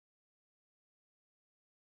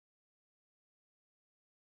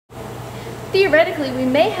theoretically we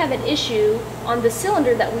may have an issue on the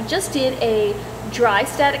cylinder that we just did a dry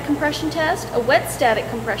static compression test, a wet static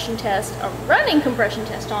compression test, a running compression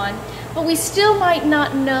test on, but we still might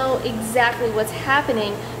not know exactly what's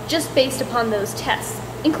happening just based upon those tests,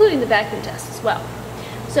 including the vacuum test as well.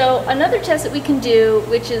 So another test that we can do,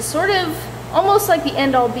 which is sort of almost like the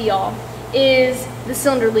end-all be-all, is the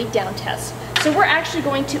cylinder leak down test. So we're actually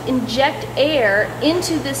going to inject air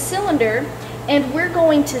into this cylinder, and we're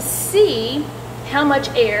going to see how much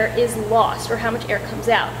air is lost or how much air comes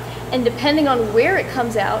out. And depending on where it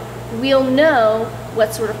comes out, we'll know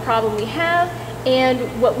what sort of problem we have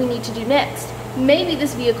and what we need to do next. Maybe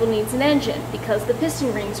this vehicle needs an engine because the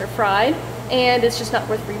piston rings are fried and it's just not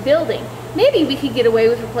worth rebuilding. Maybe we could get away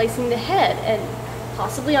with replacing the head, and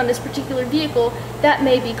possibly on this particular vehicle that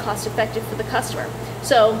may be cost effective for the customer.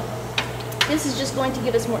 So this is just going to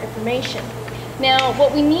give us more information. Now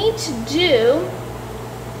what we need to do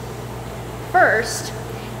first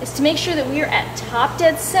is to make sure that we are at top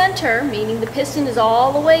dead center, meaning the piston is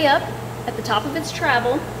all the way up at the top of its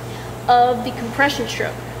travel of the compression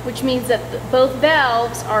stroke, which means that both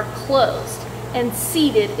valves are closed and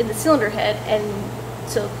seated in the cylinder head, and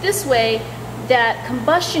so this way that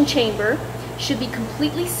combustion chamber should be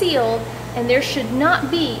completely sealed and there should not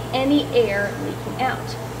be any air leaking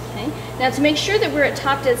out. Okay? Now to make sure that we're at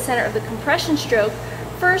top dead center of the compression stroke,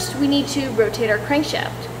 first we need to rotate our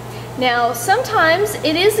crankshaft. Now sometimes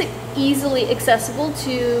it is easily accessible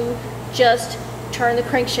to just turn the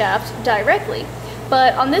crankshaft directly,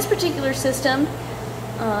 but on this particular system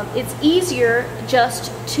it's easier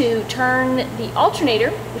just to turn the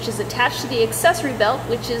alternator, which is attached to the accessory belt,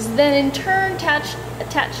 which is then in turn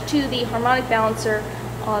attached to the harmonic balancer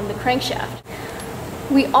on the crankshaft.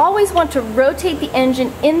 We always want to rotate the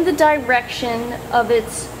engine in the direction of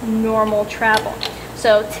its normal travel.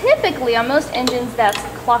 So typically on most engines that's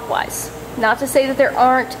clockwise. Not to say that there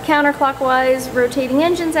aren't counterclockwise rotating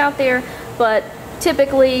engines out there, but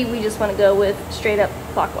typically we just want to go with straight up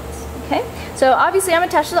clockwise. Okay? So obviously I'm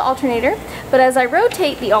attached to the alternator, but as I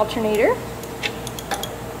rotate the alternator,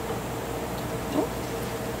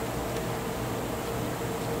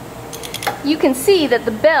 you can see that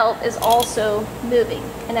the belt is also moving.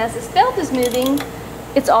 And as this belt is moving,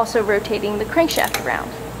 it's also rotating the crankshaft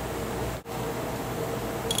around.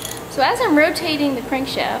 So as I'm rotating the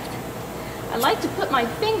crankshaft, I like to put my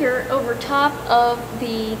finger over top of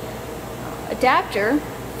the adapter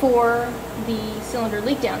for the cylinder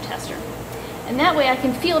leak down tester. And that way I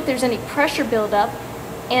can feel if there's any pressure buildup,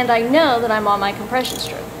 and I know that I'm on my compression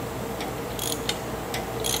stroke.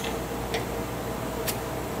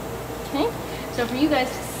 Okay, so for you guys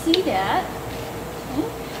to see that, okay,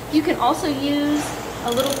 you can also use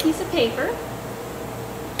a little piece of paper.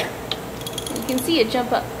 You can see it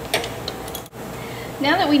jump up.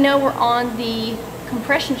 Now that we know we're on the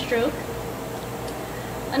compression stroke,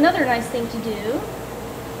 another nice thing to do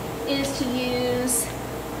is to use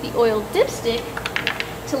the oil dipstick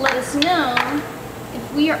to let us know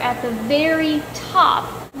if we are at the very top.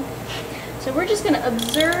 So we're just going to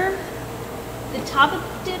observe the top of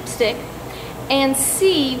the dipstick and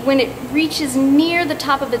see when it reaches near the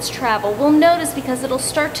top of its travel. We'll notice because it'll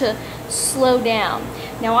start to slow down.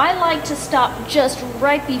 Now I like to stop just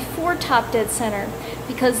right before top dead center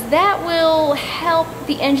because that will help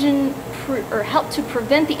the engine help to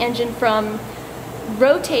prevent the engine from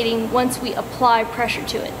rotating once we apply pressure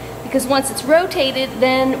to it. Because once it's rotated,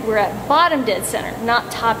 then we're at bottom dead center, not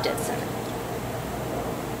top dead center.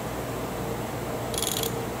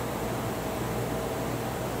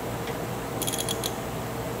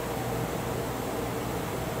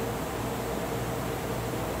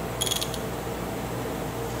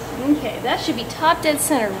 Okay, that should be top dead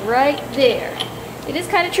center right there. It is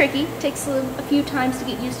kind of tricky. It takes a few times to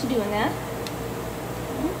get used to doing that.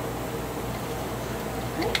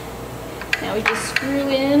 Now we just screw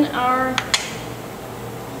in our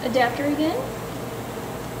adapter again.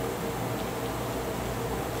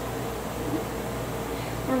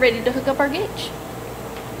 We're ready to hook up our gauge.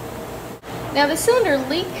 Now the cylinder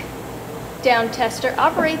leak down tester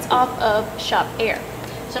operates off of shop air.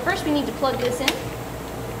 So first we need to plug this in,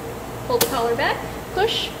 pull the collar back,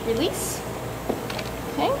 push, release.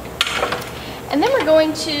 Okay. And then we're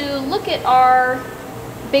going to look at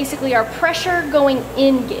basically our pressure going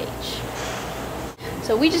in gauge.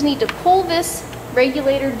 So we just need to pull this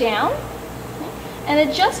regulator down and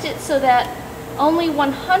adjust it so that only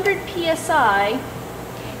 100 psi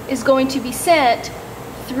is going to be sent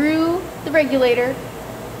through the regulator,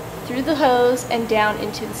 through the hose, and down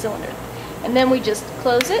into the cylinder. And then we just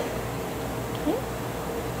close it. Okay.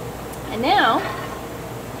 And now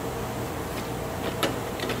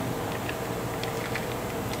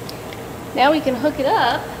Now we can hook it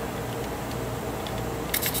up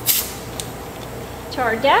to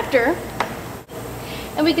our adapter,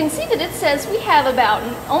 and we can see that it says we have about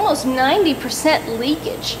almost 90%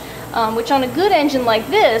 leakage, which on a good engine like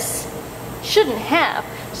this shouldn't have.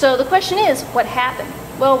 So the question is, what happened?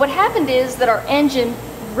 Well, what happened is that our engine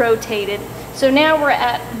rotated. So now we're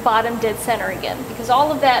at bottom dead center again, because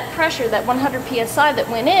all of that pressure, that 100 psi that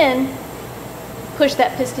went in, pushed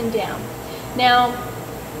that piston down. Now,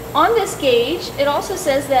 on this gauge, it also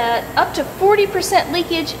says that up to 40%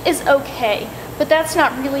 leakage is okay, but that's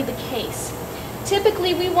not really the case.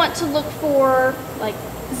 Typically, we want to look for like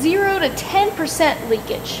 0 to 10%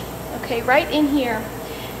 leakage, okay, right in here.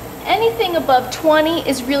 Anything above 20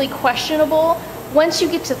 is really questionable. Once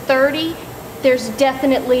you get to 30, there's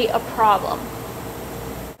definitely a problem.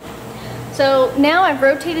 So now I've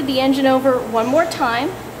rotated the engine over one more time,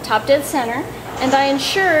 top dead center, and I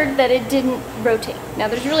ensured that it didn't rotate. Now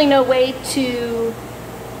there's really no way to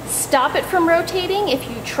stop it from rotating. If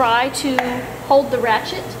you try to hold the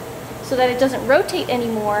ratchet so that it doesn't rotate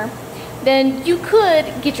anymore, then you could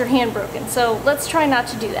get your hand broken. So let's try not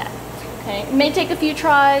to do that. Okay? It may take a few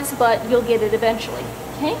tries, but you'll get it eventually.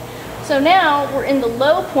 Okay? So now we're in the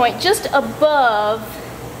low point, just above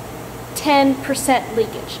 10%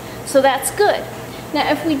 leakage. So that's good. Now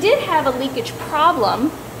if we did have a leakage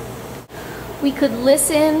problem, we could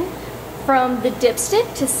listen from the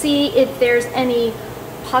dipstick to see if there's any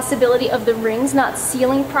possibility of the rings not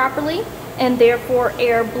sealing properly and therefore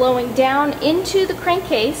air blowing down into the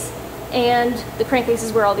crankcase, and the crankcase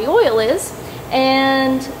is where all the oil is,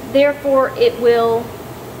 and therefore it will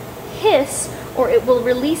hiss, or it will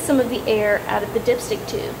release some of the air out of the dipstick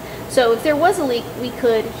tube. So if there was a leak, we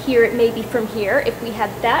could hear it maybe from here if we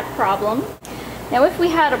had that problem. Now if we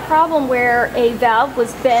had a problem where a valve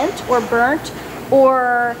was bent or burnt,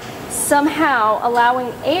 or somehow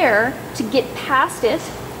allowing air to get past it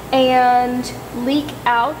and leak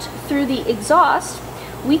out through the exhaust,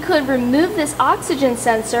 we could remove this oxygen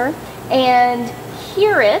sensor and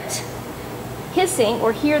hear it hissing,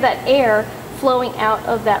 or hear that air flowing out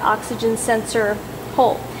of that oxygen sensor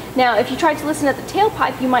hole. Now if you tried to listen at the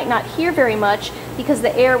tailpipe, you might not hear very much, because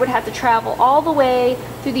the air would have to travel all the way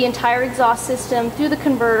through the entire exhaust system, through the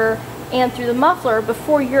converter, and through the muffler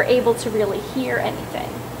before you're able to really hear anything.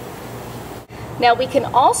 Now we can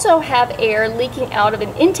also have air leaking out of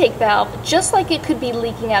an intake valve, just like it could be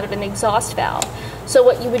leaking out of an exhaust valve. So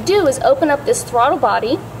what you would do is open up this throttle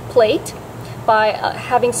body plate by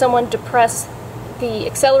having someone depress the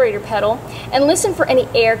accelerator pedal and listen for any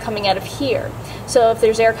air coming out of here. So if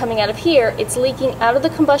there's air coming out of here, it's leaking out of the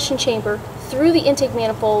combustion chamber, through the intake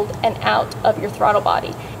manifold, and out of your throttle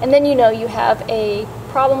body. And then you know you have a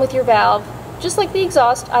problem with your valve, just like the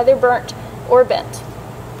exhaust, either burnt or bent,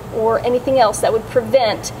 or anything else that would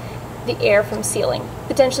prevent the air from sealing,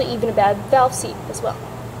 potentially even a bad valve seat as well.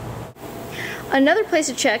 Another place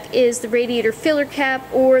to check is the radiator filler cap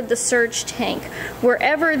or the surge tank.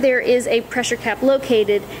 Wherever there is a pressure cap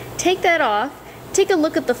located, take that off, take a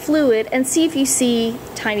look at the fluid, and see if you see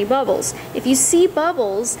tiny bubbles. If you see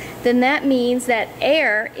bubbles, then that means that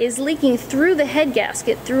air is leaking through the head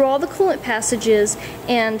gasket, through all the coolant passages,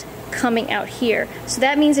 and coming out here. So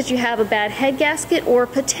that means that you have a bad head gasket, or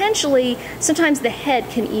potentially sometimes the head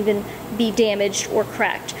can even be damaged or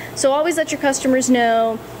cracked. So always let your customers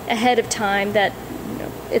know ahead of time that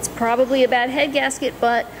it's probably a bad head gasket,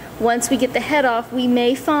 but once we get the head off, we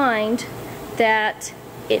may find that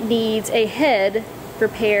it needs a head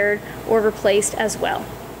repaired or replaced as well.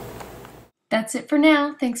 That's it for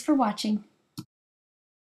now. Thanks for watching.